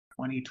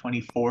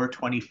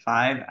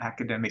2024-25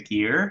 academic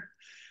year.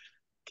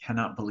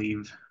 Cannot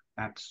believe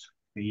that's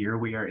the year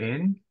we are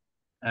in.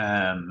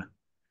 Um,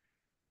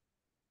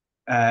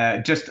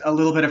 just a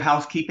little bit of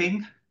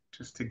housekeeping,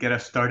 just to get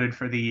us started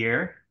for the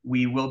year.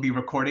 We will be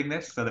recording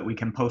this so that we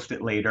can post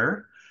it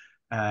later.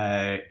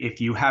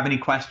 If you have any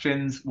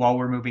questions while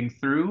we're moving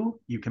through,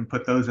 you can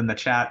put those in the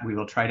chat. We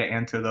will try to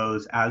answer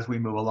those as we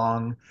move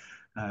along.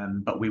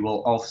 But we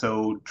will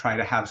also try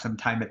to have some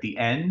time at the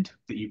end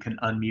that you can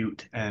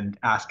unmute and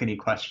ask any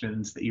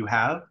questions that you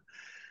have.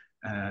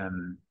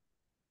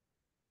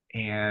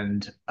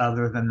 And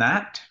other than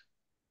that,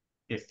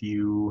 if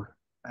you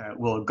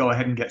will go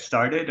ahead and get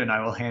started, and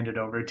I will hand it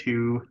over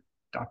to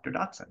Dr.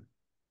 Dotson.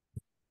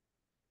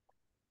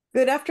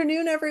 Good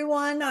afternoon,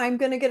 everyone. I'm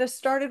going to get us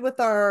started with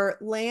our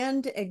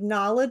land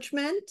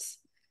acknowledgement.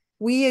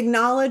 We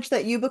acknowledge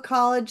that Yuba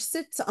College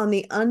sits on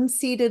the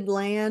unceded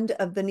land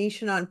of the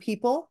Nishanan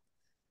people.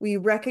 We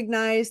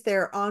recognize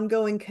their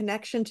ongoing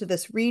connection to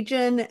this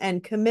region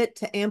and commit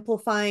to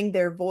amplifying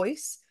their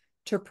voice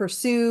to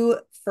pursue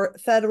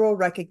federal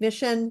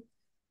recognition.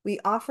 We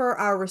offer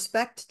our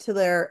respect to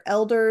their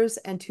elders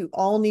and to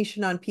all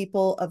Nishanan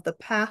people of the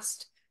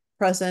past,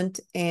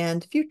 present,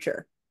 and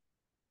future.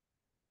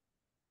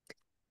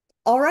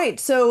 All right,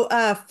 so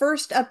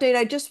first update,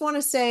 I just want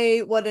to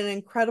say what an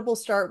incredible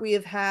start we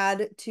have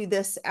had to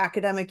this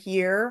academic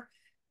year.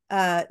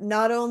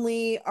 Not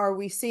only are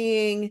we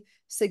seeing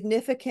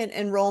significant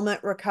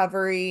enrollment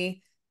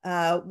recovery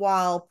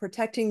while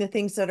protecting the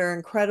things that are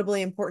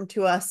incredibly important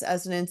to us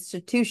as an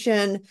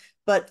institution,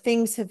 but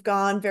things have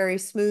gone very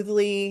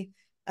smoothly.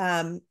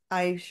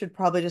 I should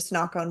probably just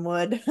knock on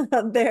wood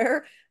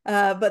there.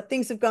 But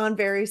things have gone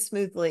very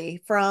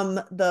smoothly,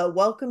 from the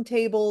welcome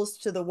tables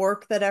to the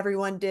work that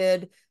everyone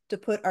did to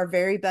put our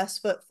very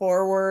best foot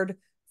forward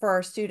for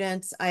our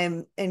students. I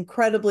am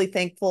incredibly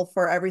thankful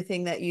for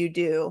everything that you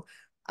do.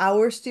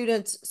 Our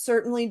students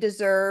certainly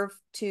deserve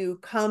to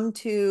come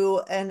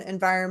to an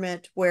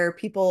environment where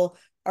people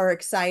are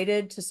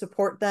excited to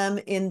support them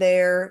in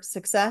their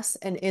success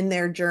and in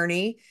their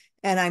journey.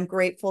 And I'm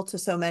grateful to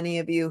so many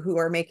of you who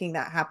are making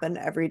that happen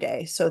every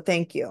day. So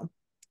thank you.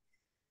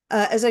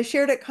 As I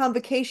shared at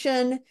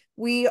Convocation,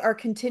 we are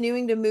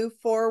continuing to move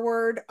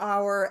forward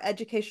our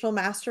educational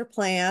master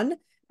plan.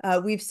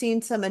 We've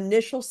seen some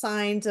initial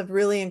signs of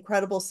really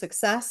incredible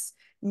success,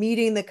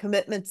 meeting the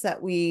commitments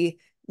that we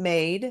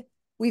made.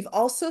 We've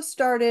also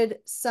started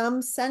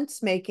some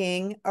sense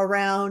making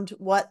around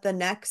what the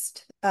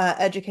next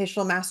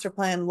educational master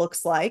plan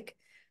looks like.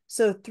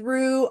 So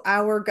through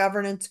our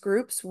governance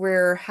groups,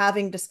 we're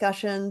having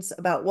discussions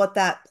about what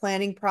that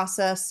planning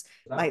process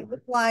might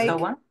look like.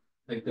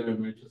 Like their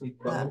emergency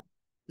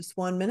Just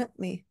 1 minute,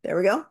 there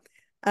we go.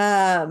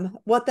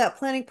 What that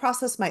planning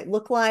process might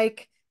look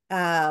like,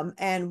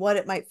 and what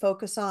it might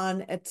focus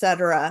on,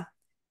 etc.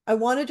 I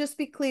want to just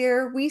be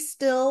clear, we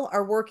still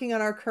are working on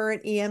our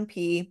current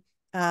EMP,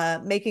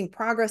 making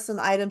progress on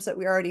the items that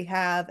we already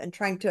have and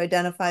trying to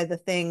identify the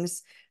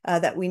things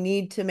that we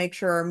need to make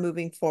sure are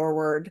moving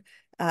forward.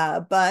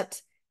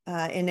 But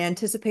in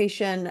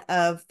anticipation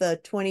of the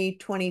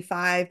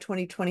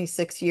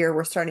 2025-2026 year,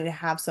 we're starting to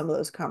have some of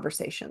those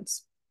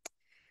conversations.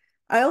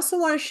 I also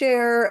want to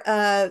share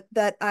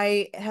that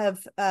I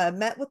have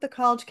met with the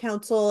College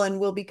Council and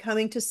will be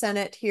coming to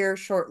Senate here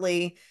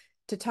shortly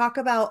to talk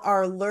about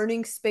our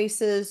learning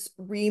spaces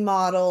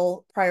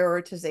remodel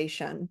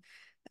prioritization.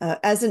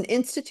 As an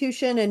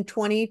institution in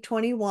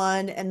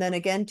 2021, and then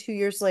again 2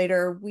 years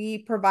later, we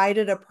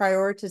provided a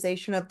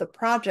prioritization of the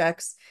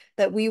projects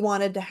that we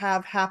wanted to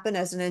have happen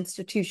as an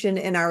institution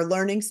in our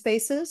learning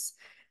spaces.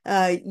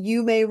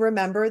 You may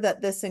remember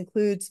that this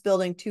includes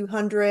building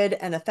 200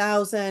 and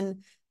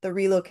 1,000, the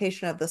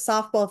relocation of the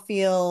softball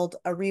field,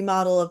 a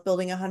remodel of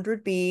building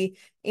 100B,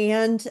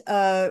 and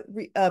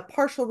a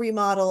partial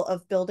remodel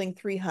of building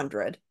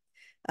 300.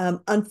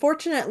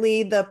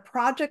 Unfortunately, the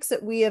projects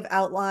that we have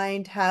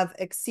outlined have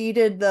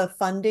exceeded the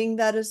funding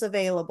that is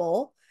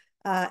available,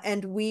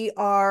 and we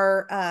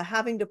are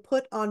having to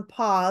put on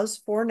pause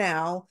for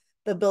now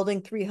the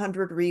building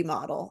 300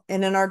 remodel.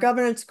 And in our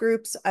governance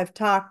groups, I've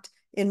talked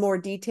in more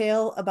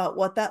detail about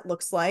what that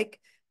looks like.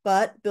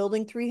 But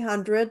building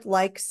 300,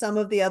 like some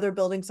of the other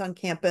buildings on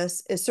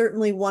campus, is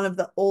certainly one of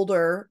the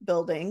older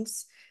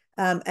buildings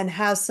and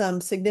has some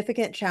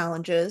significant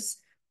challenges.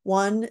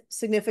 One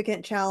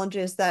significant challenge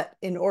is that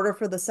in order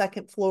for the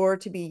second floor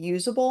to be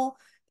usable,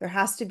 there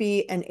has to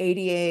be an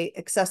ADA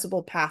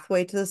accessible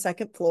pathway to the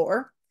second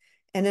floor.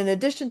 And in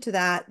addition to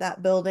that,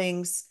 that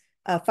building's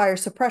fire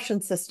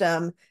suppression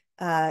system,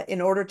 in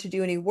order to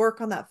do any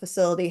work on that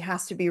facility,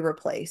 has to be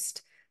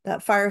replaced.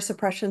 That fire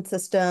suppression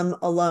system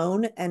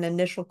alone, an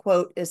initial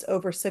quote is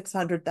over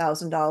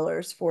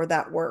 $600,000 for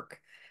that work.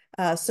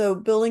 So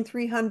building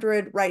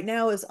 300 right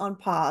now is on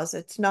pause.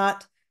 It's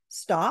not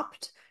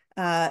stopped.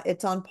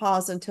 It's on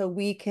pause until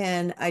we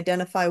can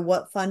identify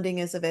what funding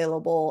is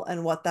available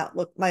and what that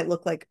might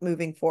look like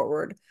moving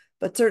forward.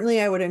 But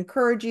certainly I would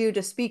encourage you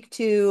to speak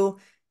to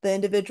the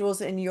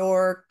individuals in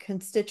your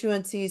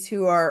constituencies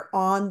who are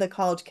on the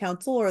College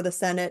Council or the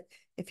Senate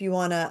if you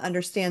want to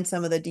understand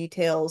some of the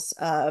details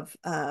of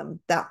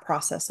that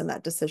process and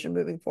that decision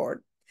moving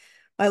forward.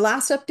 My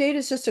last update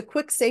is just a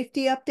quick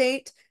safety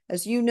update.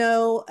 As you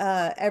know,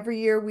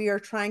 every year we are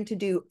trying to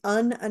do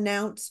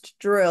unannounced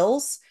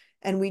drills,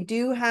 and we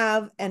do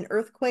have an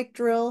earthquake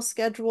drill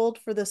scheduled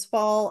for this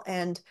fall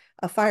and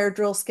a fire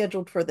drill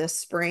scheduled for this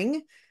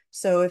spring.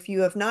 So if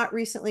you have not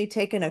recently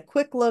taken a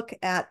quick look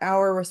at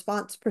our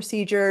response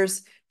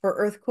procedures for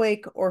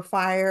earthquake or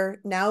fire,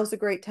 now is a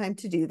great time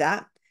to do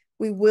that.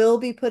 We will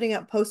be putting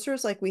up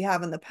posters like we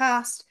have in the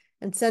past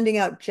and sending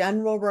out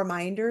general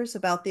reminders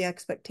about the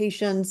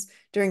expectations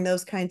during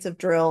those kinds of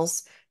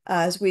drills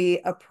as we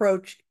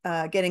approach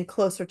getting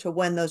closer to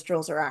when those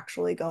drills are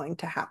actually going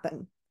to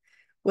happen.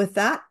 With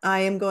that, I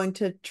am going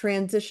to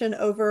transition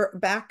over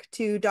back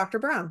to Dr.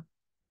 Brown.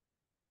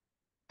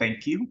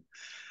 Thank you.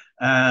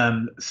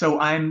 So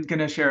I'm going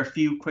to share a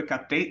few quick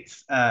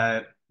updates.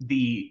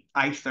 The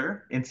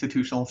ICER,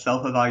 Institutional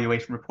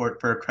Self-Evaluation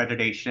Report for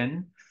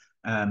Accreditation,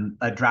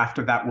 a draft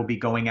of that will be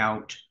going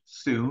out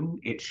soon.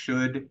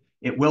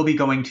 It will be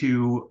going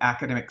to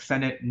Academic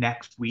Senate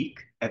next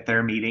week at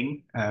their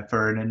meeting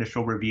for an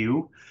initial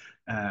review.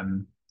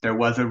 There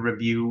was a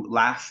review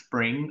last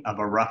spring of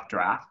a rough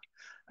draft.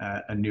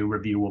 A new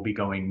review will be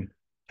going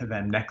to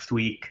them next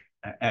week.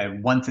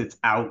 Once it's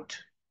out,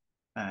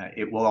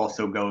 it will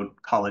also go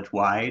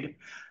college-wide,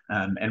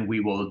 and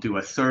we will do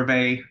a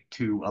survey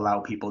to allow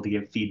people to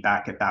give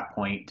feedback at that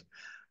point.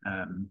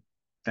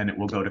 Then it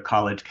will go to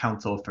College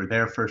Council for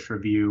their first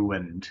review,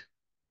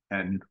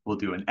 and we'll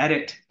do an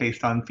edit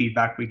based on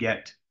feedback we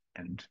get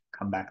and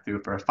come back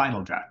through for a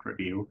final draft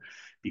review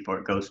before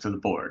it goes to the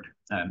board.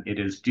 It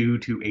is due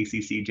to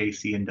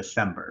ACCJC in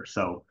December,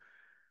 so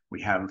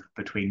we have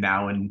between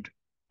now and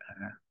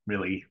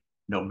really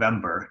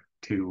November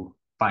to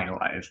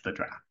finalize the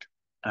draft.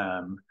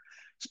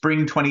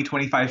 Spring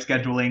 2025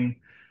 scheduling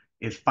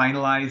is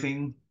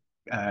finalizing,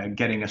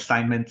 getting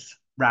assignments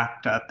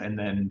wrapped up and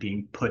then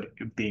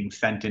being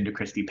sent into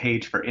Christy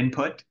Page for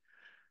input.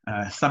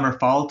 Summer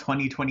fall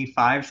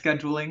 2025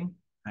 scheduling,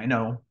 I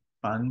know,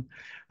 fun,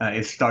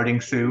 is starting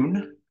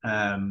soon.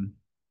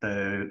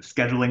 The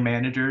scheduling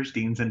managers,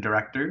 deans and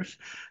directors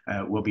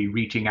will be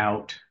reaching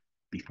out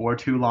before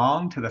too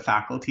long to the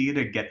faculty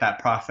to get that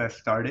process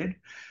started,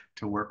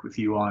 to work with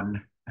you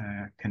on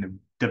kind of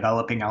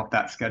developing out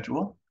that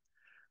schedule.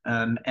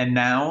 And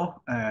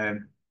now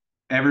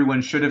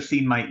everyone should have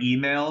seen my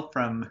email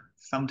from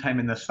sometime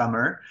in the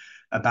summer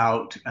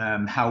about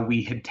how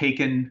we had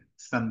taken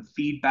some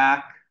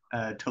feedback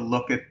to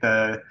look at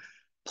the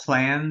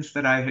plans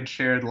that I had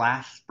shared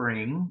last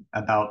spring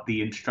about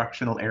the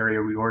instructional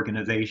area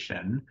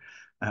reorganization,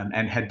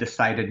 and had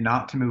decided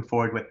not to move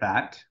forward with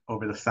that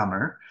over the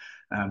summer,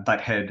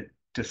 but had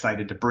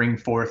decided to bring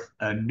forth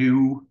a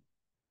new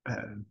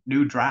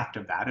draft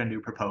of that, a new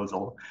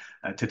proposal,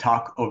 to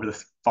talk over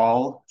the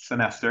fall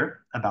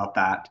semester about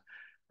that,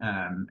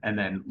 and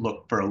then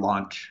look for a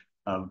launch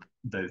of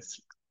the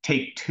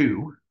take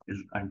two, as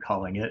I'm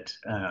calling it,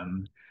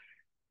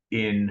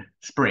 in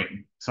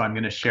spring. So I'm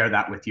going to share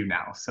that with you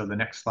now. So the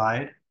next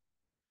slide.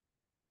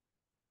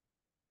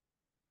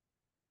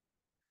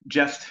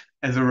 Just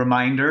as a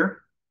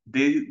reminder,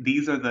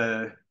 these are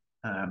the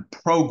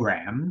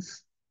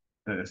programs,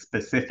 the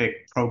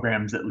specific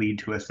programs that lead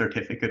to a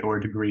certificate or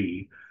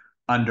degree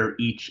under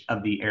each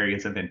of the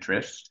areas of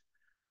interest.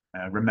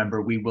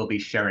 Remember, we will be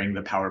sharing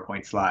the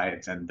PowerPoint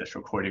slides, and this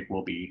recording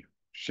will be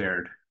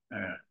shared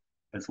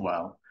as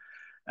well.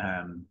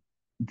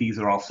 These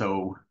are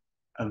also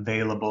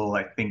available,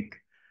 I think,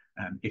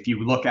 if you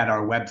look at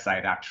our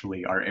website,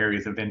 actually, our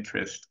areas of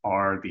interest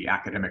are the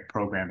academic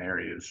program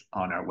areas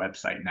on our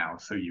website now,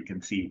 so you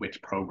can see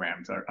which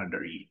programs are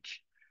under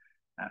each.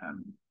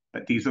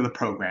 But these are the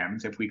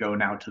programs. If we go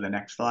now to the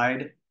next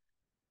slide,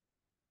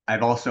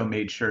 I've also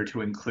made sure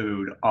to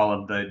include all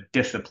of the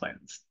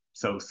disciplines.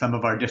 So some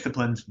of our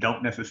disciplines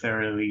don't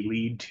necessarily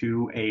lead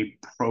to a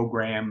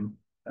program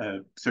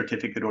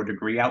certificate or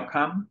degree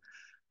outcome,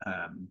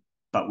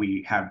 but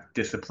we have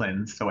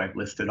disciplines, so I've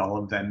listed all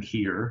of them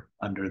here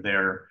under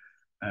their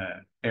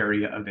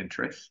area of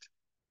interest.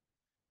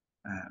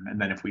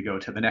 And then if we go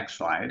to the next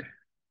slide,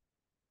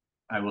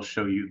 I will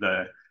show you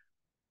the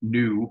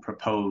new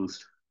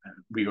proposed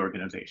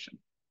reorganization.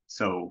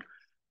 So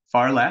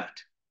far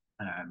left,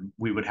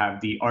 we would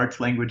have the arts,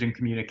 language, and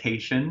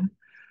communication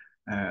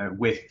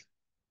with,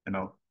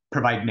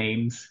 provide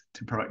names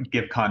to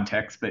give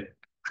context, but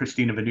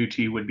Christina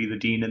Vanucci would be the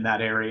dean in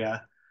that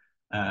area.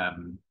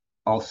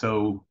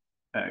 Also,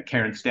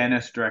 Karen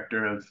Stannis,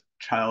 Director of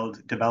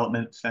Child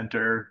Development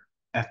Center,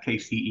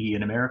 FKCE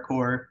and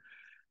AmeriCorps.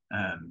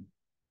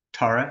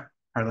 Tara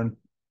Harlan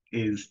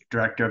is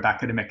Director of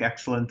Academic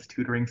Excellence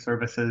Tutoring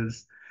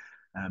Services.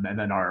 And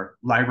then our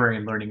Library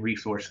and Learning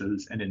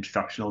Resources and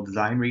Instructional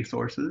Design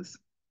Resources.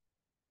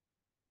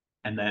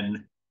 And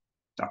then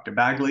Dr.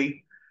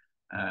 Bagley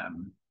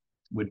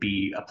would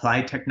be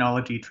Applied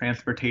Technology,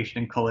 Transportation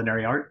and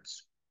Culinary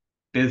Arts,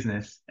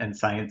 Business and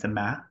Science and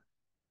Math.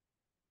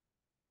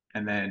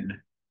 And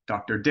then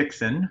Dr.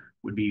 Dixon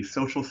would be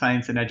Social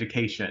Science and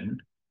Education,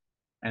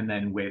 and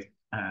then with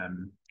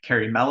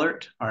Carrie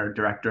Mellert, our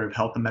Director of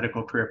Health and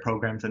Medical Career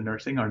Programs and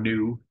Nursing, our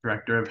new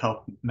Director of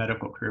Health,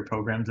 Medical Career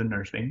Programs and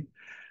Nursing,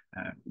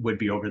 would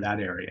be over that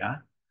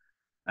area.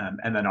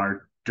 And then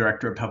our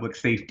Director of Public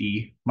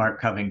Safety, Mark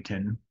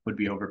Covington, would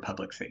be over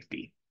public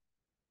safety,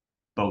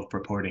 both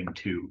reporting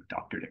to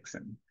Dr.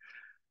 Dixon.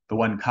 The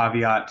one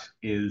caveat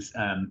is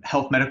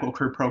health, medical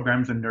career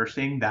programs, and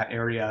nursing. That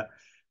area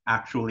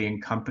actually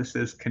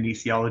encompasses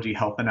kinesiology,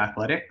 health, and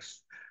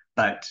athletics,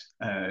 but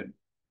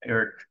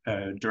Eric,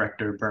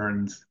 Director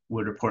Burns,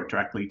 would report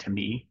directly to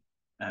me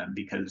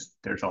because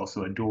there's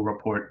also a dual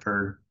report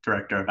for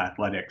Director of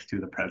Athletics to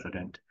the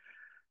President.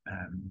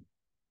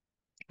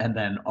 And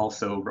then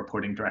also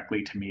reporting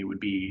directly to me would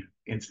be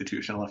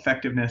Institutional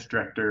Effectiveness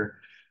Director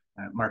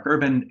Mark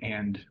Urban,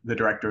 and the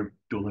Director of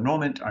Dual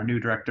Enrollment, our new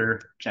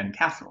Director, Jen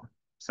Castle.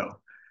 So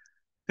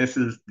this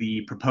is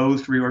the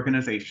proposed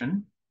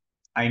reorganization.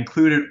 I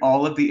included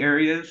all of the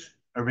areas.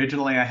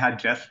 Originally, I had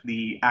just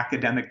the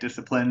academic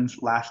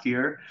disciplines last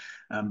year,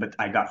 but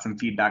I got some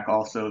feedback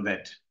also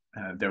that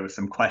there was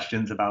some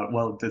questions about,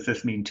 well, does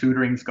this mean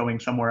tutoring's going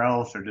somewhere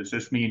else, or does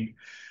this mean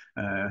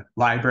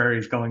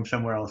libraries going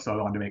somewhere else? So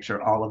I wanted to make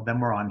sure all of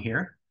them were on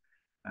here,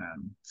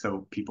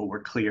 so people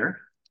were clear.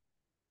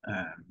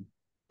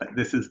 But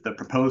this is the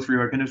proposed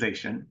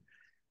reorganization.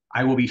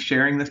 I will be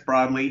sharing this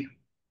broadly.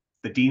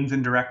 The deans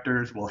and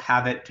directors will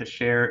have it to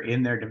share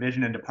in their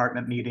division and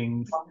department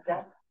meetings.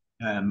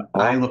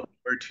 I look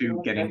forward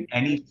to getting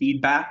any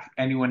feedback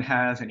anyone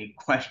has, any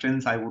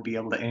questions I will be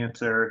able to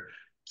answer.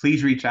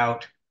 Please reach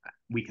out.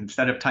 We can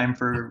set up time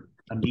for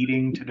a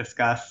meeting to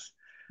discuss.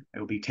 I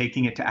will be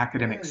taking it to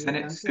Academic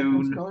Senate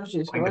soon, going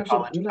to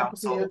College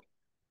Council.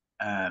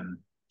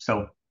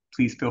 So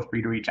please feel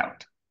free to reach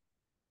out.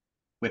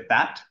 With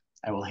that,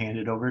 I will hand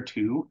it over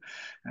to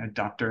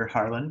Dr.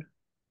 Harlan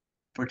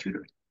for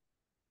tutoring.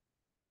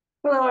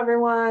 Hello,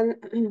 everyone.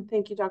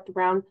 Thank you, Dr.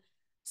 Brown.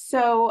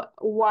 So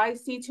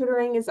YC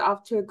tutoring is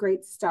off to a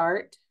great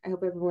start. I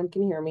hope everyone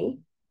can hear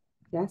me.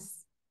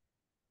 Yes?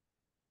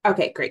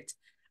 Okay, great.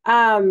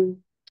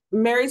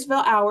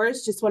 Marysville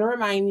hours, just want to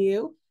remind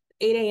you,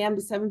 8 a.m.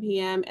 to 7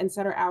 p.m. and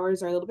Sutter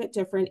hours are a little bit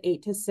different,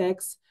 8 to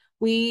 6.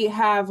 We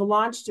have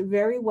launched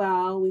very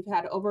well. We've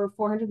had over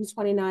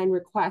 429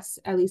 requests,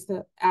 at least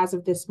as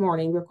of this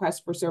morning, requests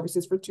for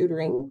services for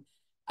tutoring.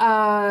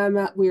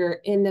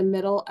 We're in the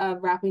middle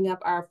of wrapping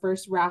up our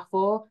first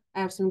raffle. I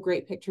have some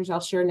great pictures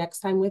I'll share next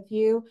time with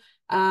you,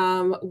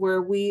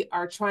 where we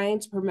are trying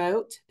to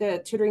promote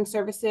the tutoring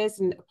services.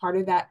 And part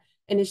of that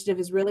initiative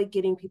is really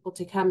getting people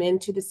to come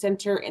into the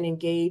center and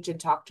engage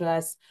and talk to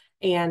us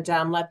and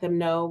let them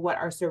know what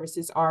our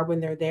services are when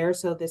they're there.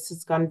 So this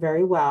has gone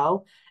very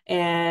well.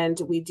 And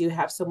we do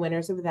have some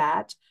winners of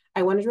that.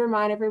 I wanted to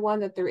remind everyone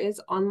that there is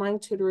online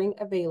tutoring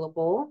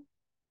available.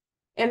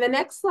 And the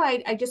next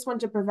slide, I just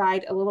want to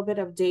provide a little bit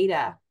of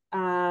data,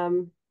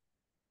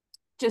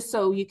 just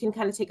so you can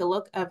kind of take a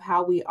look of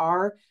how we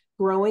are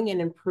growing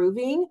and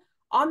improving.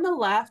 On the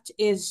left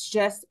is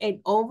just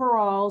an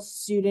overall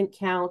student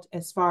count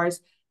as far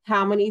as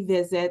how many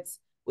visits.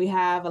 We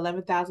have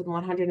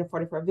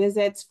 11,144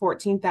 visits,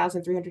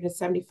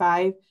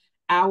 14,375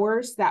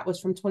 hours. That was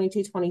from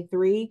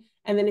 22-23.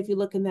 And then if you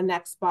look in the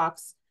next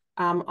box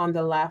on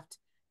the left,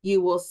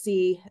 you will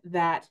see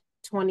that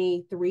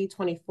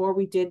 23-24,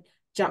 we did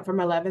jump from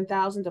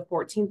 11,000 to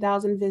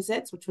 14,000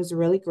 visits, which was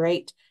really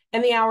great.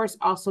 And the hours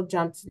also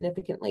jumped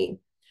significantly.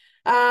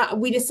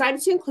 We decided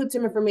to include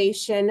some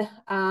information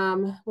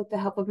with the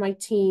help of my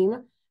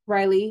team.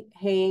 Riley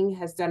Hang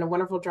has done a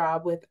wonderful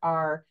job with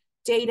our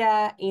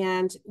data,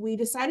 and we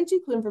decided to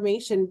include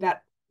information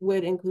that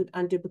would include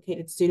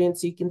unduplicated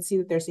students. So you can see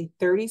that there's a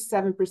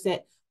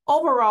 37%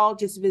 overall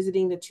just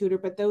visiting the tutor,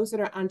 but those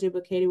that are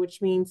unduplicated,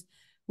 which means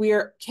we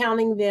are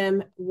counting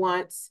them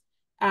once,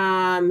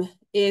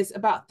 is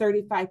about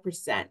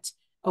 35%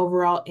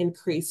 overall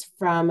increase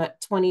from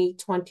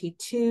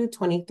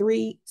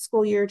 2022-23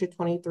 school year to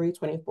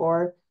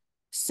 23-24.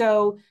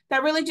 So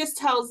that really just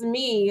tells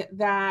me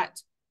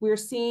that we're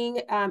seeing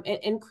an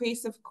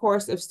increase, of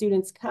course, of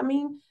students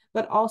coming,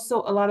 but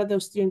also a lot of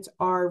those students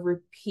are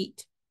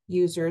repeat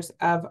users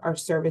of our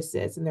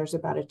services. And there's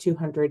about a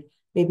 200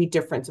 maybe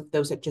difference of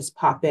those that just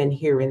pop in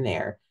here and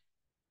there.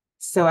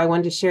 So I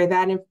wanted to share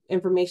that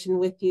information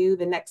with you.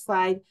 The next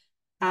slide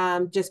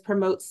just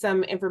promotes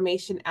some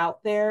information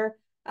out there.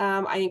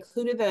 I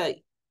included the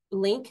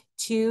link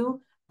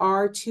to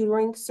our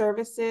tutoring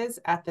services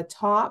at the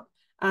top.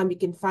 You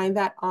can find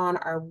that on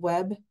our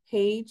web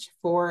page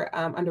for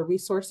under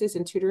resources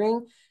and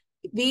tutoring.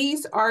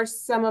 These are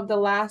some of the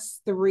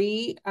last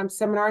 3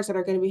 seminars that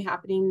are going to be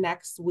happening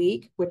next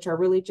week, which are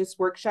really just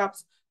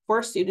workshops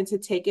for students to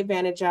take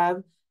advantage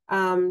of.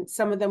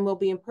 Some of them will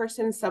be in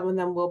person, some of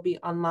them will be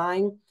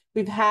online.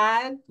 We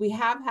have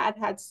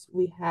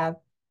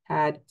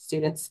had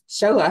students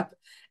show up,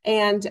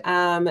 and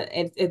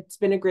it's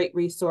been a great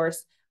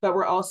resource, but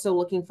we're also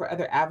looking for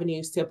other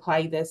avenues to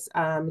apply this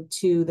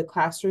to the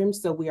classroom.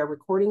 So we are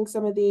recording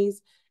some of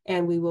these,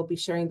 and we will be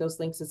sharing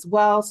those links as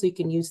well, so you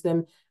can use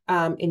them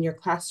in your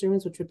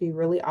classrooms, which would be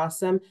really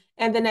awesome.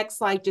 And the next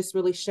slide just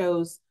really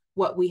shows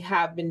what we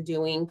have been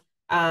doing.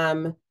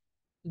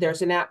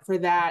 There's an app for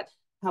that,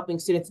 helping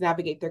students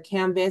navigate their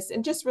Canvas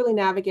and just really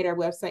navigate our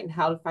website and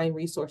how to find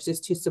resources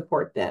to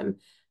support them.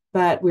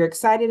 But we're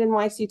excited in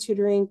YC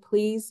Tutoring.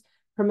 Please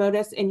promote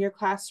us in your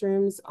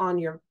classrooms, on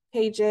your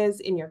pages,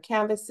 in your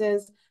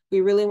Canvases.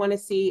 We really want to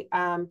see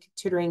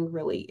tutoring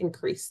really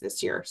increase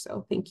this year.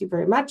 So thank you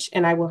very much.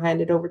 And I will hand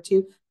it over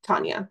to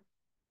Tanya.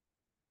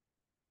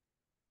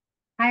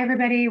 Hi,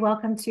 everybody.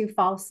 Welcome to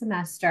fall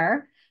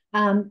semester.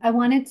 I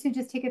wanted to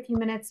just take a few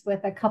minutes with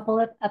a couple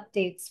of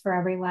updates for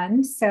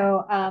everyone.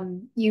 So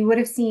you would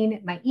have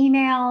seen my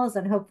emails,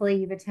 and hopefully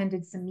you've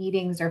attended some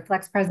meetings or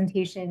flex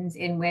presentations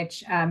in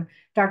which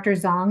Dr.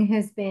 Zong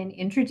has been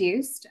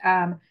introduced.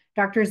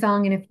 Dr.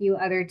 Zong and a few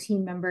other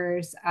team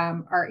members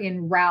are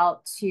en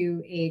route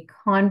to a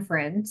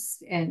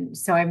conference, and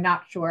so I'm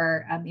not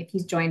sure if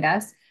he's joined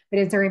us. But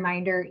as a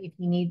reminder, if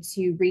you need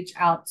to reach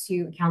out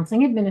to a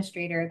counseling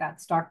administrator,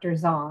 that's Dr.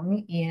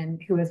 Zong,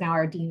 and who is now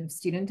our Dean of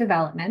Student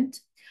Development.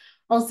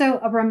 Also,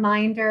 some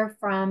reminders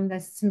from the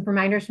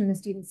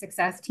student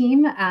success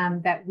team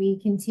that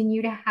we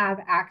continue to have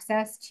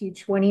access to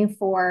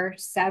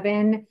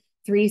 24/7,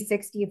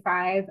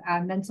 365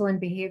 mental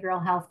and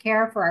behavioral health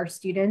care for our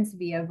students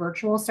via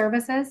virtual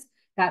services.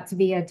 That's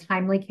via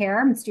Timely Care,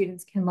 and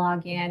students can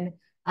log in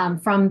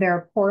from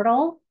their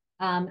portal.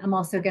 I'm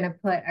also going to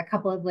put a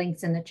couple of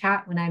links in the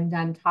chat when I'm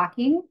done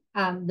talking,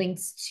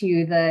 links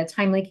to the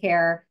Timely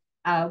Care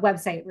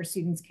website where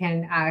students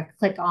can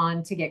click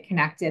on to get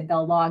connected.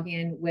 They'll log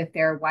in with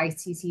their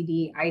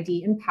YCCD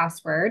ID and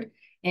password,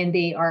 and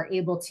they are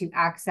able to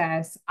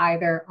access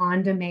either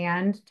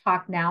on-demand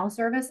Talk Now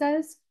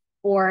services,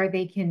 or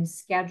they can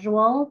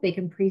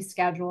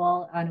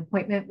pre-schedule an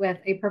appointment with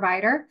a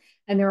provider.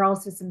 And there are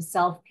also some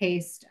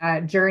self-paced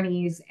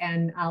journeys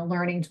and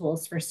learning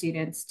tools for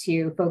students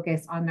to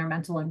focus on their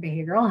mental and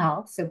behavioral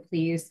health. So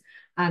please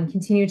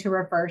continue to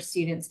refer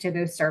students to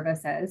those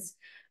services.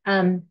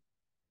 I'm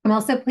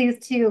also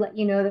pleased to let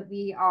you know that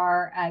we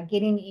are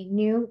getting a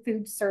new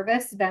food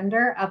service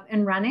vendor up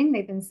and running.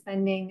 We've been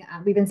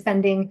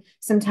spending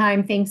some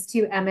time, thanks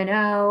to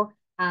M&O,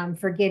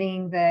 for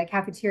getting the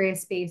cafeteria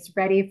space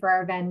ready for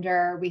our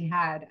vendor. We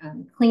had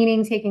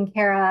cleaning taken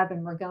care of,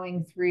 and we're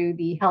going through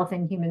the health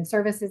and human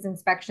services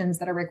inspections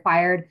that are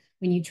required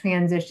when you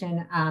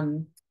transition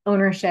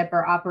ownership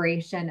or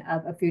operation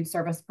of a food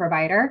service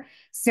provider.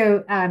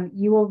 So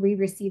you will be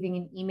receiving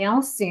an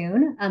email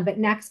soon, but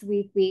next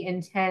week we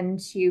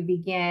intend to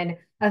begin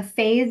a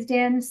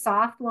phased-in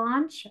soft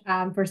launch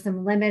for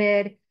some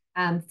limited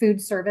food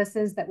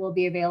services that will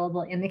be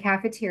available in the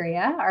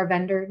cafeteria. Our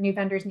new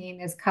vendor's name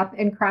is Cup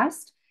and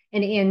Crust.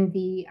 And in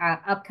the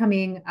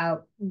upcoming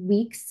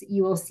weeks,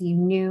 you will see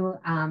new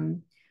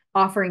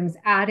offerings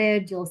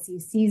added. You'll see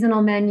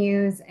seasonal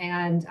menus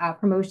and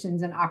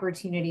promotions and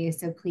opportunities.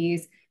 So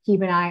please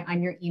keep an eye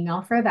on your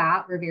email for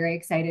that. We're very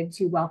excited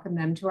to welcome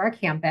them to our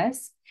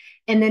campus.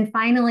 And then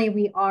finally,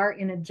 we are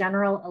in a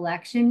general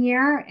election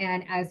year,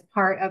 and as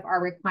part of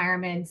our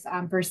requirements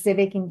for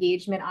civic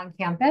engagement on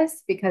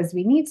campus, because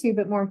we need to,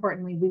 but more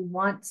importantly, we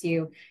want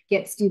to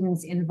get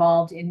students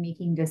involved in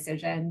making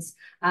decisions.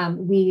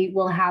 We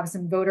will have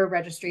some voter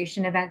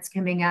registration events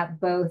coming up,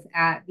 both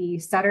at the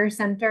Sutter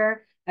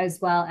Center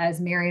as well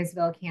as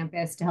Marysville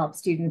campus, to help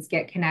students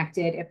get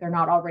connected if they're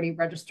not already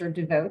registered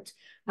to vote.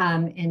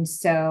 And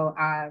so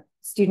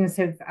students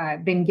have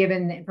been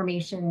given the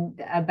information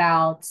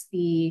about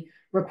the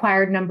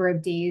required number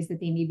of days that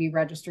they need to be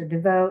registered to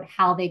vote,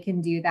 how they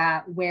can do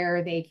that,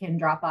 where they can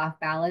drop off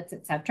ballots,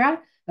 etc.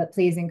 But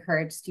please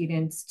encourage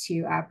students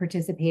to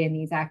participate in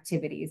these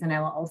activities. And I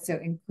will also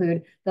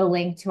include the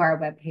link to our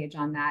webpage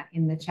on that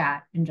in the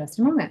chat in just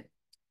a moment.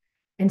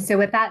 And so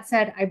with that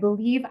said, I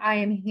believe I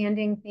am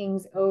handing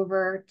things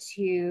over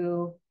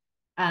to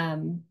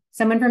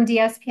someone from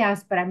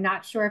DSPS, but I'm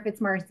not sure if it's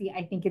Marcy.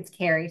 I think it's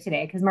Carrie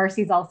today, because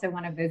Marcy's also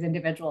one of those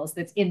individuals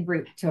that's en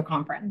route to a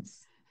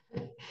conference.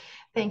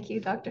 Thank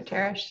you, Dr.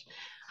 Teresh.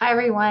 Hi,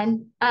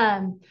 everyone.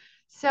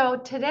 So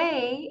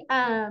today,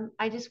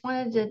 I just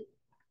wanted to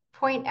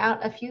point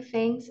out a few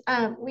things.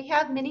 We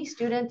have many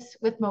students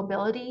with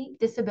mobility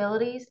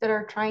disabilities that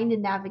are trying to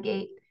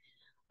navigate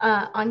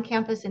on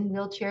campus in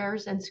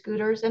wheelchairs and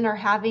scooters, and are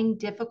having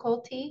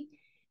difficulty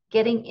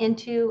getting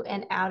into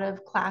and out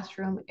of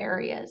classroom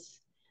areas.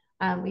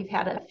 We've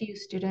had a few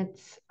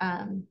students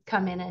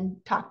come in and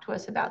talk to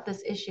us about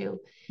this issue.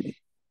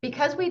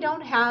 Because we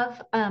don't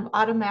have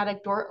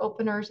automatic door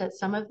openers at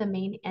some of the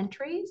main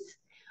entries,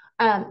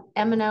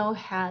 M&O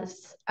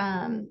has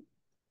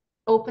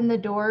opened the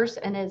doors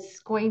and is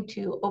going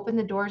to open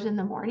the doors in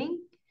the morning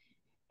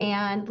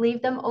and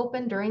leave them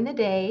open during the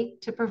day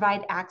to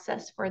provide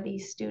access for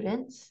these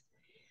students.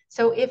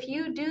 So if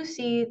you do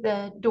see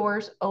the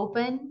doors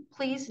open,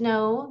 please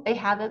know they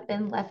haven't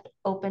been left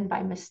open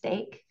by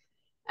mistake.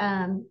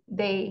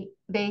 They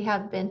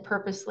have been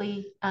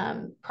purposely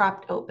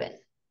propped open.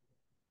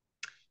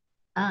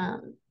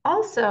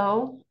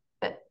 Also,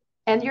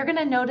 and you're going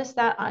to notice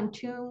that on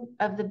two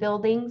of the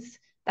buildings,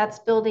 That's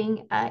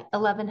building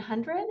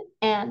 1100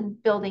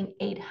 and building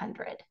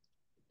 800.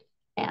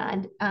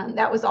 And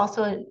that was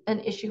also an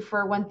issue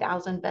for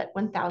 1000, but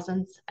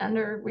 1000's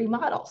under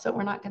remodel. So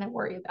we're not going to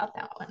worry about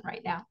that one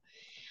right now.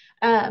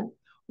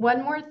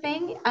 One more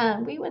thing,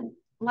 we would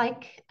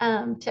like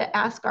to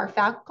ask our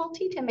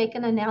faculty to make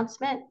an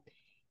announcement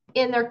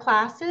in their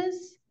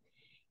classes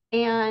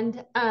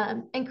and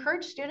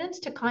encourage students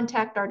to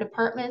contact our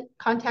department,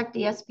 contact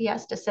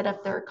DSPS to set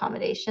up their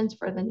accommodations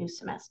for the new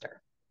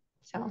semester.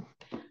 So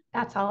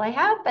that's all I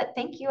have, but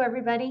thank you,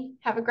 everybody.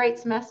 Have a great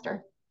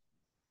semester.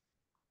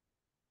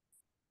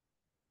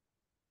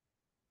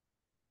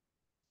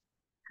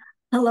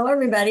 Hello,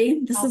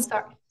 everybody. This is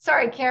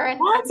sorry, Karen.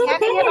 Oh, I'm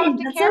handing it off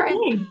to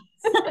Karen.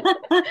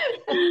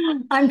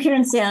 Okay. I'm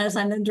Karen Stanis.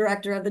 I'm the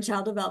director of the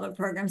Child Development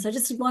Program. So I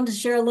just wanted to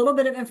share a little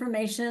bit of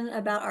information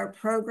about our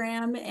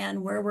program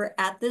and where we're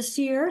at this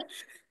year.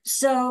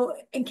 So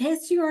in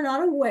case you are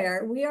not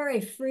aware, we are a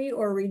free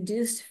or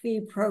reduced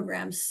fee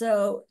program.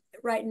 So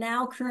right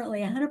now, currently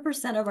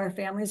 100% of our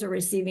families are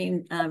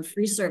receiving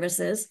free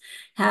services,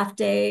 half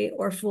day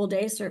or full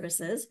day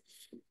services.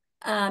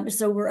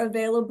 So we're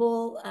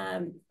available.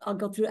 I'll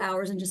go through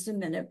hours in just a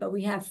minute, but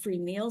we have free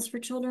meals for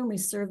children. We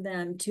serve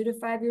them 2 to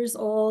 5 years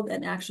old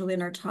and actually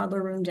in our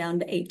toddler room down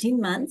to 18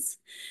 months.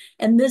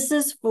 And this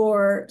is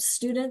for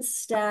students,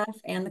 staff,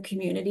 and the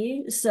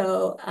community.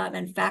 So,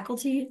 and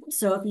faculty.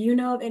 So if you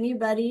know of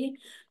anybody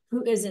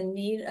who is in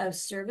need of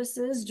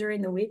services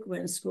during the week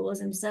when school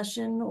is in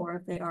session, or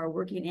if they are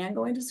working and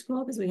going to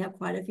school, because we have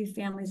quite a few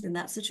families in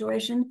that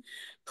situation,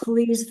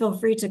 please feel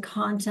free to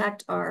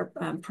contact our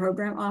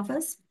program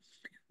office.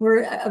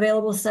 We're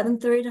available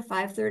 7:30 to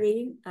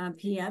 5:30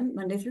 p.m.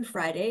 Monday through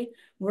Friday.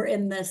 We're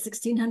in the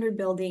 1600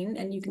 building,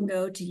 and you can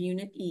go to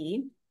Unit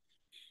E.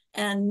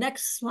 And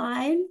next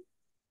slide.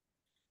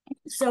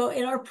 So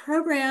in our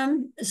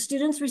program,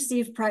 students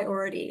receive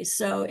priority.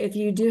 So if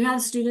you do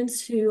have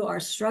students who are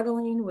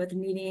struggling with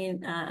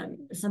meeting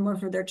somewhere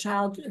for their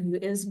child who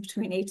is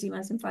between 18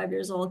 months and 5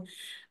 years old,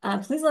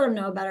 please let them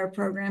know about our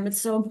program.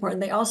 It's so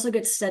important. They also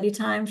get study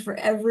time for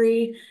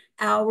every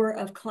hour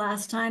of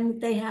class time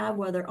that they have,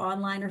 whether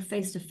online or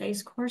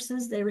face-to-face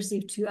courses. They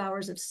receive 2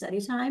 hours of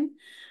study time.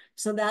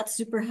 So that's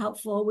super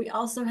helpful. We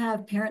also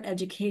have parent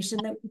education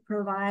that we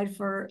provide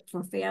for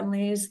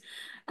families.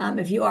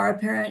 If you are a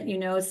parent, you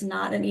know it's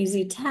not an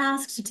easy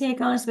task to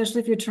take on,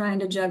 especially if you're trying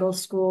to juggle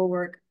school,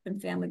 work,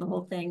 and family, the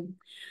whole thing.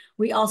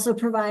 We also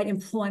provide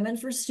employment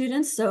for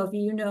students. So if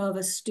you know of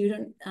a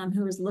student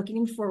who is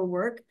looking for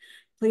work,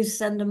 please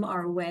send them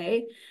our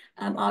way.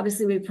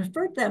 Obviously, we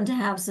prefer them to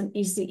have some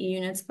ECE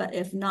units, but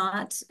if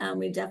not,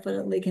 we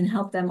definitely can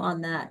help them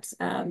on that,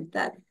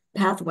 that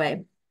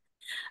pathway.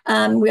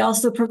 We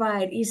also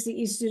provide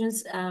ECE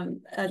students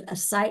a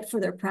site for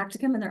their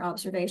practicum and their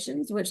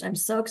observations, which I'm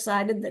so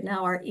excited that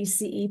now our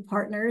ECE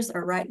partners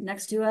are right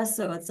next to us.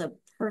 So it's a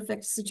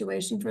perfect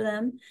situation for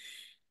them.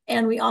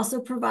 And we also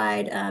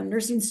provide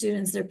nursing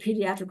students their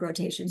pediatric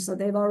rotation. So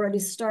they've already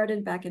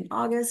started back in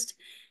August,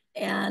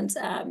 and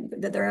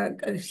that they're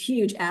a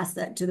huge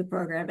asset to the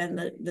program, and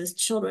the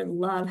children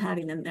love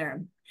having them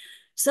there.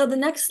 So the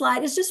next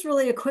slide is just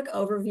really a quick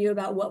overview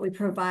about what we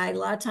provide. A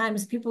lot of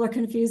times people are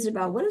confused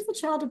about what does the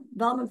child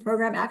development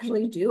program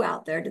actually do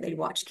out there? Do they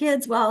watch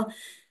kids? Well,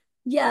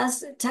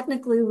 yes,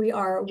 technically we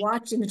are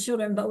watching the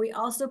children, but we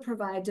also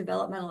provide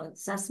developmental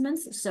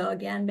assessments. So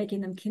again,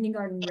 making them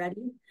kindergarten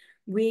ready.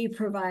 We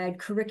provide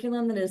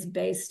curriculum that is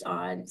based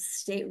on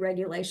state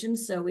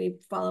regulations. So we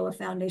follow a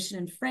foundation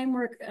and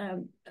framework,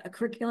 a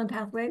curriculum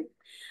pathway.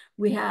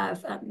 We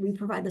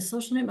provide the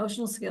social and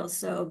emotional skills.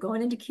 So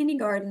going into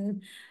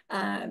kindergarten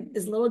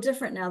is a little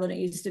different now than it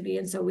used to be.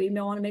 And so we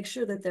want to make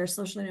sure that they're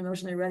socially and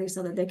emotionally ready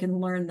so that they can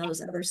learn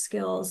those other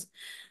skills.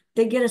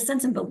 They get a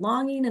sense of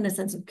belonging and a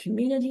sense of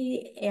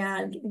community.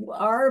 And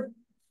our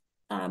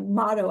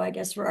motto, I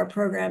guess, for our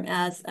program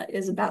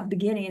is about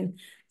beginning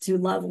to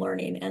love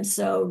learning. And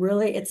so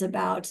really it's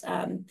about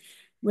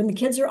when the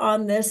kids are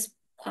on this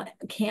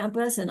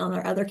campus and on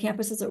our other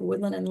campuses at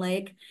Woodland and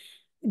Lake,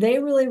 they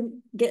really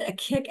get a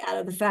kick out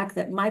of the fact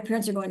that my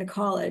parents are going to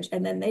college,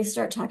 and then they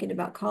start talking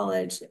about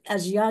college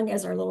as young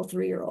as our little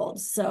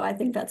 3-year-olds. So I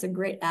think that's a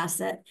great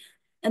asset.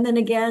 And then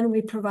again,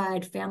 we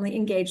provide family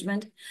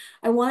engagement.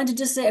 I wanted to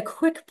just say a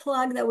quick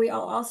plug that we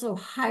are also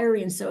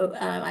hiring. So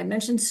I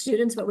mentioned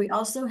students, but we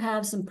also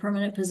have some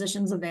permanent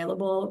positions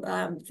available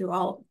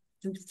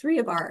through 3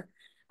 of our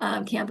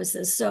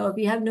campuses. So if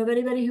you have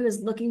anybody who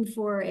is looking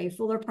for a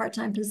full or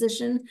part-time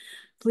position,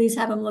 please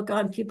have them look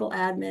on People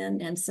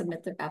Admin and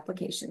submit their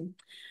application.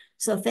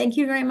 So thank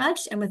you very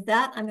much. And with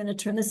that, I'm going to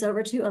turn this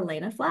over to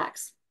Elena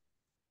Flax.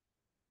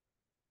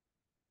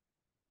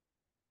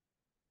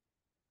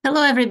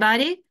 Hello,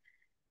 everybody.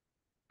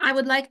 I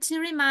would like to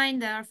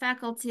remind our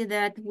faculty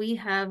that we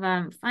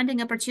have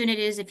funding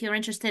opportunities if you're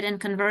interested in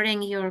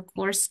converting your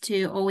course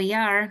to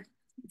OER.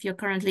 If you're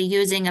currently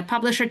using a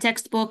publisher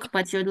textbook,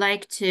 but you'd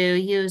like to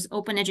use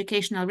open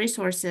educational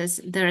resources,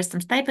 there are some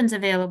stipends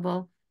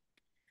available.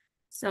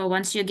 So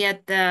once you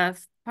get the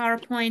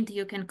PowerPoint.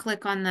 You can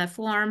click on the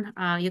form.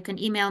 You can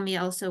email me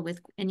also with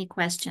any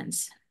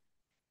questions.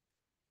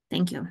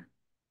 Thank you.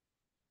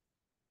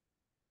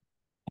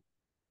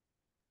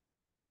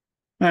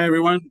 Hi,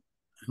 everyone.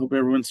 I hope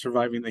everyone's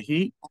surviving the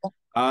heat.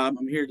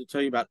 I'm here to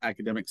tell you about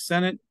Academic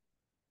Senate.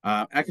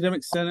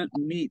 Academic Senate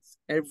meets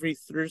every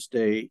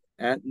Thursday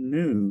at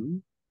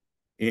noon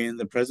in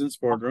the President's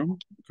Boardroom,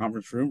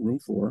 conference room, room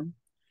 4.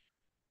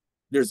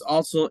 There's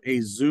also a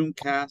Zoom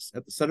cast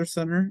at the Sutter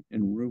Center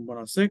in room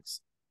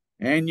 106,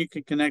 and you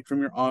can connect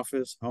from your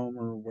office, home,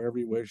 or wherever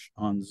you wish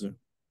on Zoom.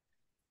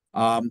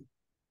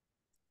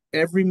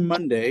 Every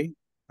Monday,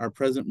 our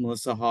President,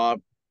 Melissa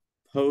Hobb,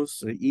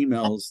 posts or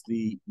emails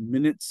the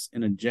minutes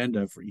and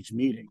agenda for each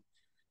meeting.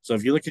 So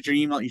if you look at your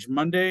email each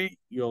Monday,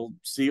 you'll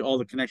see all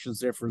the connections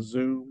there for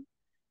Zoom,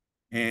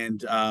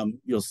 and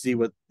you'll see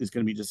what is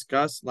going to be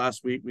discussed.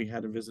 Last week, we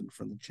had a visit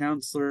from the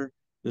chancellor.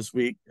 This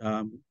week,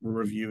 we're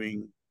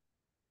reviewing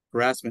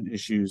harassment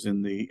issues for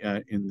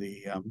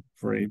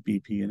a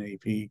BP and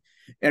AP.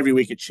 Every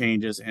week it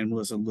changes, and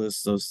Melissa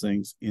lists those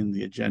things in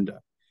the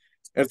agenda.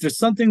 If there's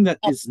something that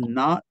is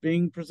not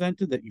being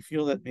presented that you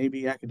feel that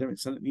maybe Academic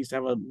Senate needs to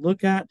have a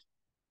look at,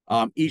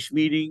 each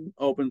meeting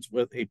opens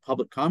with a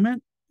public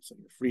comment. So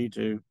you're free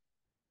to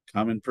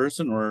come in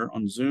person or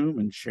on Zoom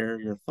and share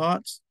your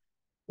thoughts.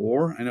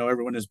 Or, I know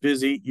everyone is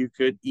busy, you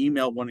could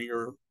email one of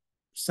your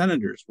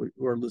senators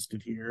who are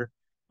listed here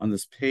on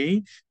this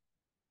page.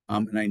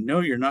 And I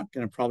know you're not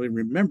going to probably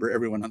remember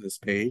everyone on this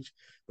page,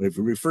 but if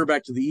you refer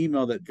back to the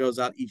email that goes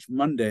out each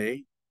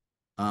Monday,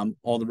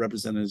 all the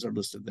representatives are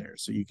listed there.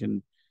 So you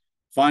can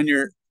find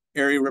your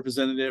area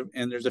representative,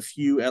 and there's a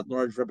few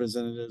at-large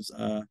representatives.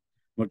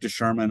 Dr.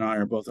 Sharma and I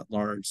are both at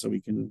large, so we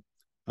can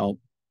help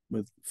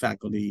with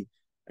faculty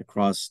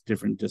across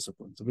different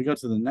disciplines. If we go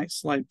to the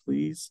next slide,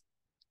 please.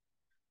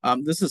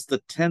 This is the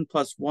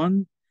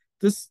 10+1.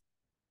 This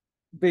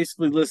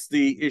basically lists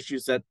the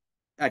issues that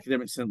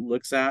Academic Senate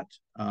looks at,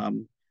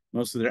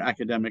 most of their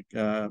academic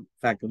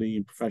faculty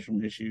and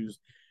professional issues.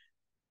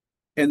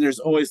 And there's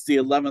always the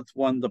 11th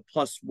one, the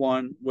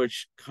 +1,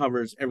 which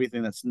covers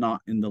everything that's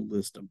not in the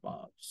list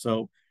above.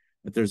 So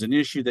if there's an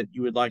issue that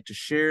you would like to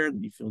share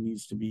that you feel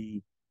needs to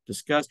be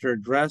discussed or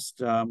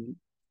addressed,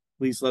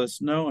 please let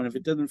us know. And if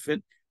it doesn't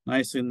fit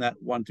nicely in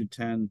that 1 to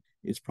 10,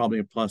 it's probably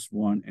a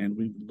 +1, and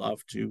we'd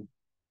love to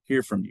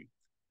hear from you.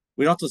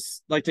 We'd also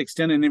like to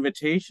extend an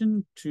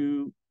invitation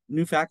to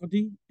new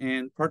faculty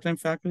and part-time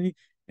faculty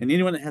and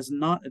anyone that has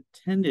not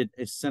attended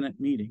a Senate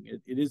meeting.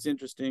 It is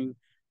interesting.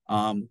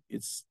 The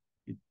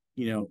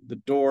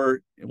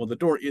door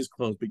is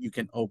closed, but you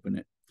can open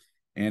it.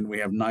 And we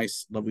have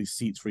nice, lovely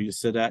seats for you to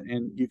sit at.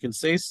 And you can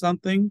say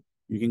something,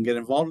 you can get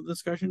involved in the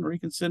discussion, or you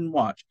can sit and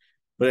watch.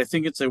 But I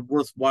think it's a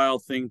worthwhile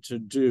thing to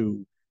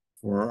do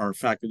for our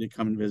faculty to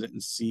come and visit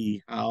and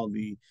see how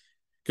the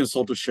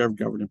consultative share of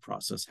government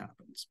process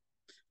happens.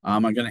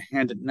 I'm going to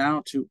hand it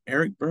now to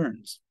Eric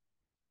Burns.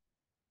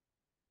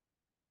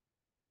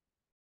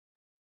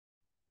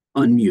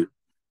 Unmute.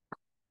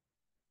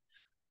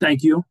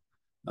 Thank you.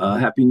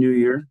 Happy New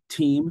Year,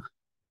 Team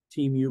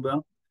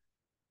Yuba.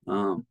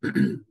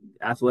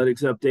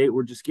 Athletics update.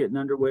 We're just getting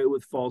underway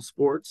with fall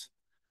sports.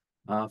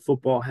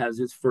 Football has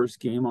its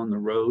first game on the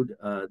road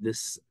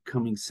this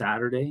coming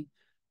Saturday.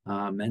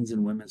 Men's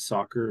and women's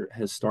soccer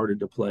has started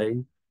to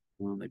play.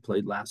 They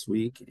played last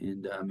week,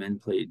 and men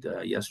played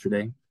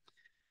yesterday.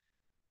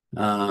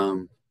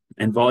 And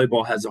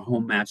volleyball has a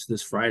home match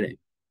this Friday.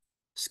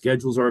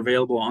 Schedules are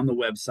available on the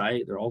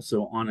website. They're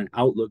also on an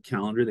Outlook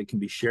calendar that can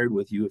be shared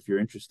with you. If you're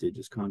interested,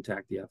 just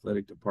contact the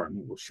athletic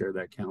department. We'll share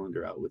that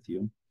calendar out with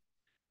you.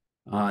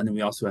 And then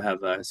we also have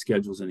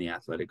schedules in the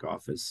athletic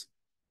office.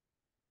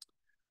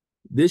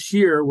 This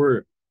year,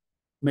 we're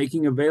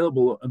making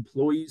available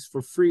employees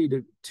for free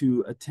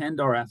to attend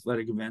our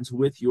athletic events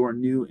with your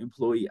new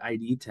employee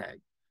ID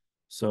tag.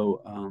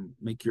 So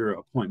make your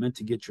appointment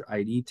to get your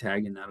ID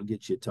tag, and that'll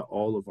get you to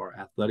all of our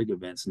athletic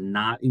events,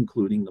 not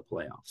including the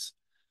playoffs.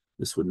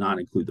 This would not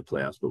include the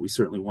playoffs, but we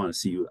certainly want to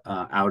see you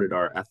out at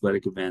our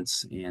athletic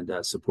events and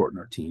supporting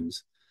our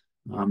teams.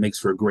 Makes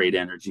for a great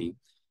energy.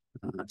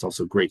 It's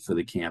also great for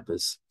the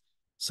campus.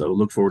 So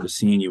look forward to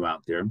seeing you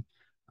out there.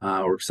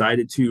 We're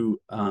excited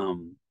to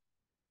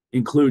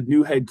include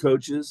new head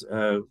coaches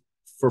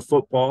for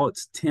football.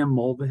 It's Tim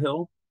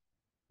Mulvihill,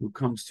 who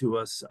comes to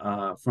us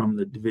from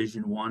the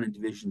Division I and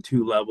Division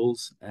II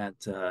levels at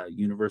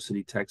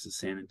University of Texas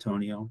San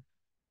Antonio.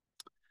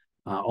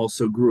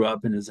 Also grew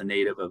up and is a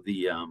native of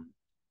the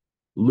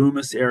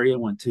Loomis area,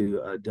 went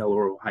to Del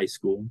Oro High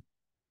School.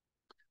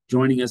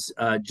 Joining us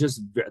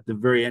just at the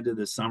very end of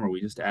the summer,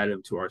 we just added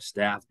him to our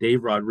staff,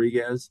 Dave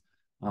Rodriguez,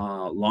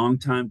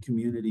 longtime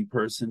community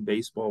person,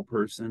 baseball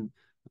person,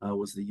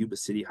 was the Yuba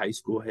City High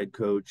School head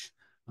coach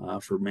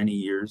for many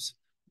years,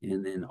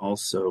 and then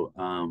also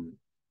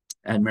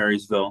at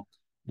Marysville.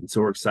 And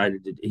so we're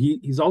excited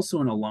he's also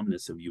an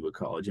alumnus of Yuba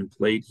College and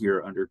played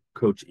here under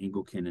Coach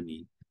Engelken, and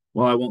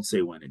well, I won't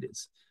say when it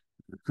is.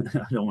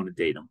 I don't want to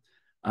date him.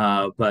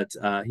 But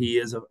he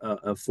is a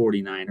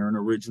 49er, an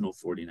original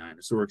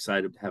 49er. So we're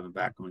excited to have him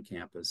back on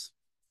campus.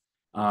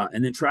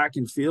 And then track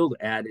and field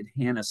added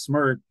Hannah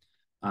Smirt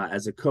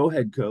as a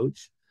co-head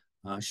coach.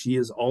 She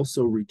is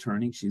also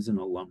returning. She's an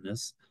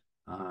alumnus.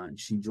 And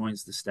she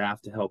joins the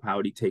staff to help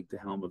Howdy take the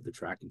helm of the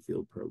track and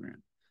field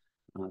program.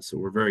 So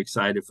we're very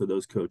excited for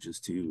those coaches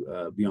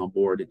to be on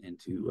board and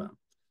to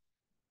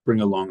bring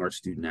along our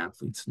student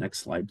athletes. Next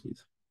slide,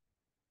 please.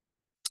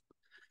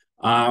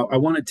 I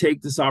want to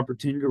take this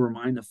opportunity to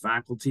remind the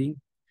faculty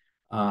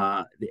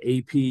the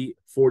AP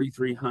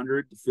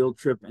 4300 Field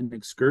Trip and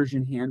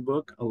Excursion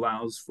Handbook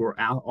allows for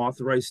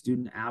authorized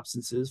student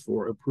absences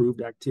for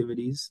approved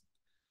activities.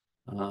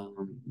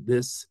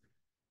 This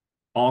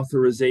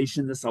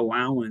authorization, this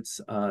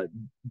allowance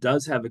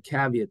does have a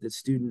caveat that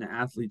student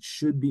athletes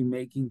should be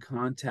making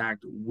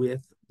contact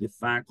with the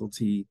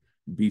faculty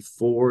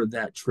before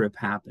that trip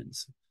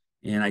happens,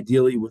 and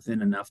ideally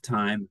within enough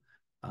time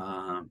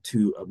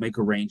to make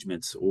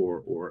arrangements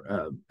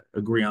or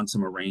agree on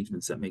some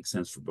arrangements that make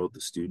sense for both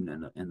the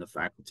student and the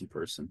faculty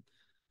person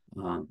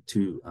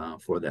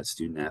for that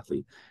student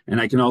athlete. And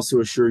I can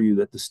also assure you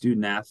that the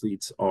student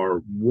athletes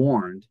are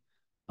warned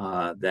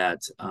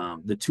that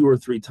the 2 or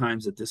 3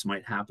 times that this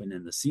might happen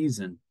in the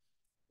season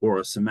or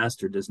a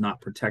semester does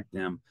not protect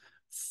them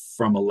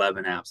from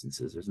 11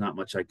 absences. There's not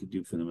much I could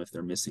do for them if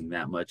they're missing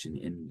that much,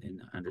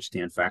 and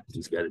understand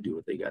faculty's got to do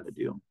what they got to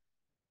do.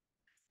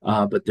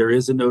 But there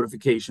is a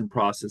notification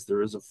process.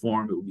 There is a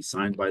form. It will be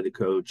signed by the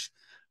coach,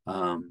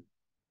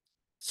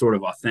 sort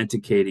of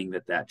authenticating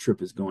that that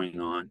trip is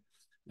going on.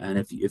 And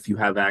if you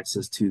have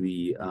access to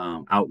the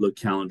Outlook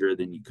calendar,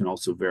 then you can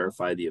also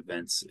verify the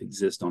events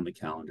exist on the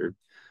calendar.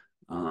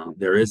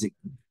 There is a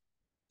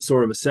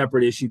sort of a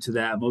separate issue to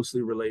that,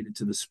 mostly related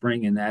to the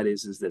spring, and that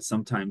is that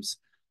sometimes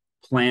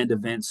planned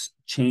events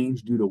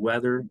change due to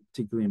weather,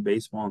 particularly in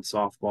baseball and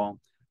softball.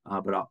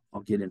 But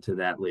I'll get into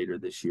that later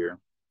this year.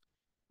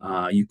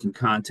 You can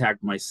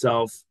contact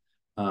myself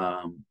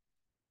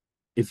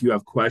if you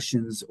have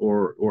questions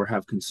or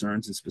have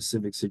concerns in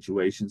specific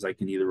situations. I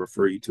can either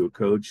refer you to a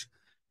coach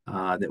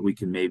that we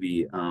can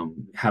maybe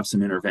have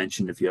some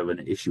intervention if you have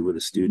an issue with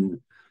a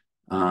student.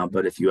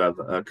 But if you have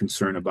a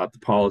concern about the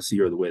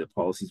policy or the way the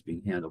policy is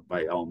being handled,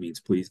 by all means,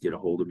 please get a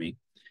hold of me,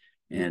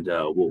 and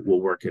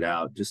we'll work it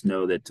out. Just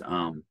know that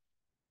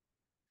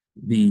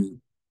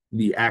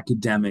the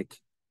academic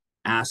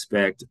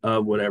aspect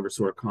of whatever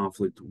sort of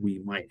conflict we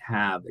might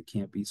have that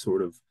can't be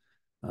sort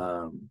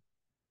of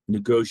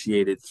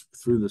negotiated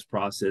through this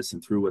process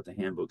and through what the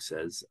handbook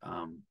says,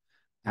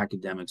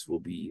 academics will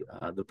be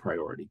the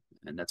priority,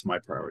 and that's my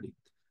priority.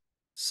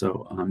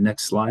 So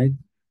next slide.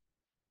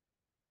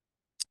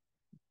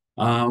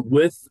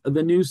 With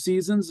the new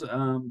seasons,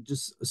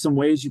 just some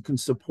ways you can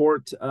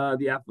support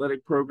the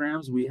athletic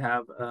programs. We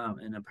have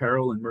an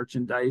apparel and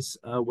merchandise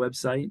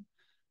website,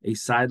 a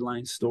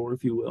sideline store,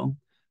 if you will.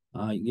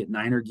 You can get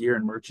Niner gear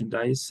and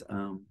merchandise.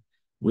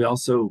 We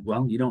also,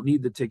 well, you don't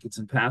need the tickets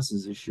and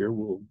passes this year.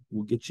 We'll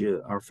get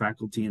you our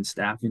faculty and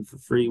staffing for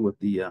free with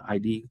the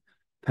ID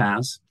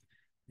pass.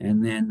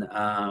 And then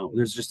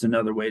there's just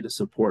another way to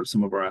support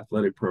some of our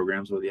athletic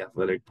programs, or the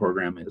athletic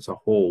program as a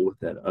whole, with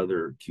that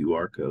other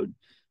QR code.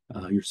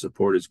 Your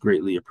support is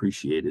greatly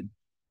appreciated.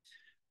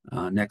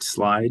 Next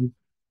slide.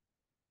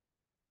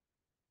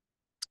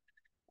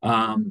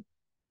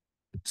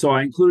 So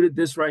I included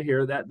this right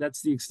here.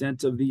 That's the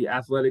extent of the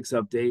athletics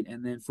update.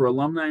 And then for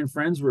alumni and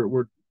friends,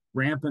 we're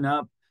ramping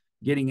up,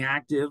 getting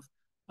active.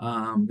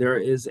 There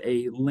is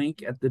a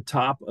link at the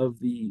top of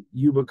the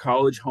Yuba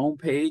College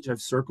homepage.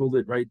 I've circled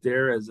it right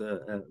there as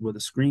with a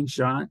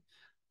screenshot.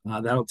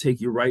 That'll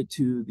take you right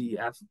to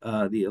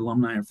the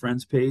alumni and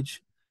friends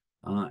page.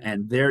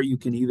 And there you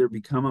can either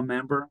become a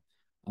member,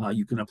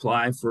 you can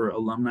apply for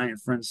Alumni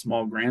and Friends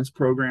Small Grants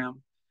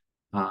Program,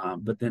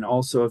 but then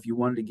also if you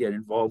wanted to get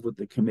involved with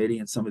the committee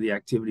and some of the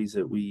activities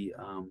that we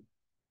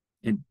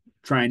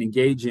try and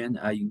engage in,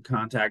 you can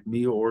contact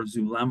me or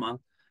Zulema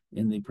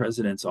in the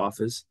president's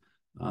office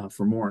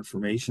for more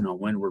information on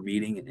when we're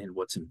meeting and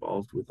what's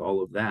involved with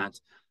all of that.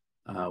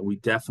 We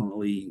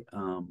definitely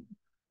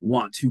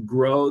want to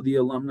grow the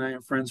Alumni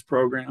and Friends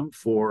program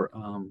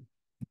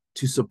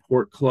to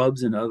support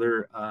clubs and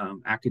other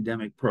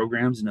academic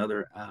programs and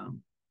other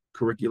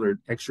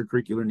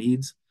extracurricular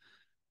needs.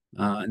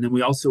 And then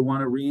we also want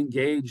to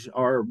re-engage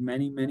our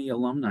many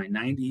alumni,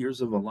 90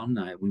 years of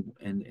alumni,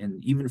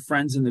 and even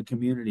friends in the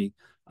community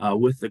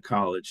with the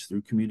college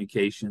through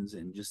communications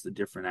and just the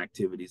different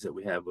activities that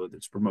we have, whether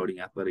it's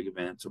promoting athletic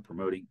events or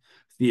promoting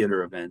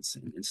theater events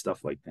and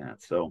stuff like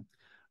that. So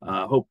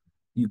hope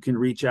you can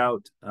reach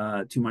out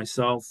to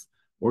myself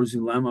or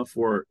Zulema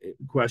for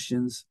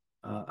questions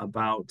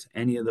about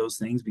any of those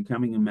things,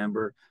 becoming a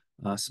member,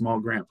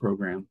 small grant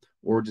program,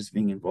 or just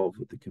being involved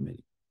with the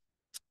committee.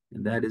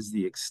 And that is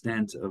the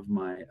extent of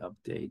my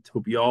update.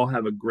 Hope you all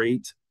have a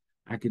great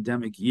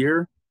academic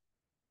year,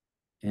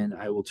 and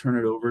I will turn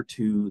it over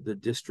to the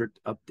district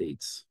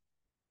updates.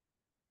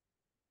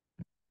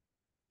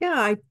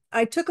 Yeah,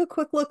 I took a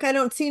quick look. I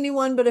don't see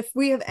anyone, but if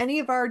we have any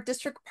of our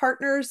district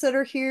partners that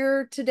are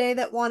here today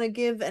that want to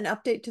give an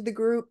update to the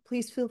group,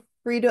 please feel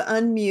free to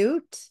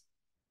unmute.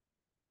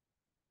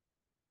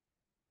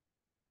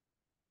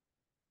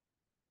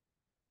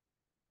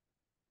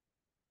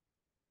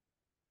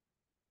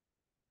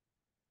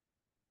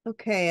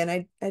 Okay, and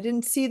I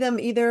didn't see them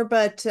either,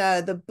 but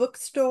the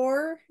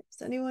bookstore,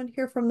 is anyone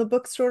here from the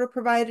bookstore to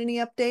provide any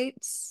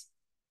updates?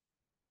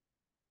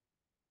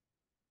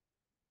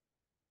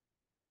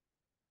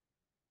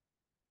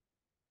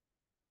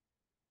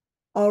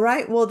 All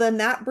right, well then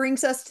that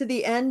brings us to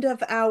the end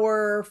of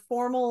our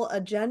formal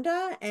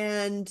agenda,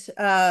 and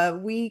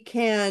we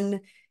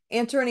can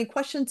answer any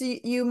questions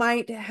you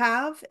might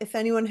have if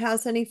anyone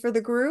has any for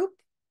the group.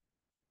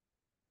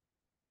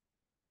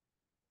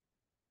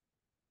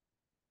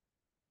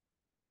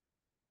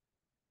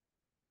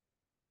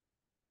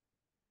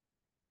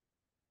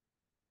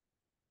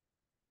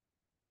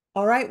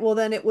 All right, well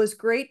then it was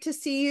great to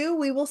see you.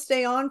 We will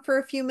stay on for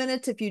a few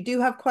minutes if you do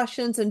have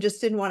questions and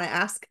just didn't want to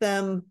ask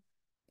them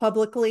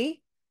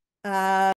publicly.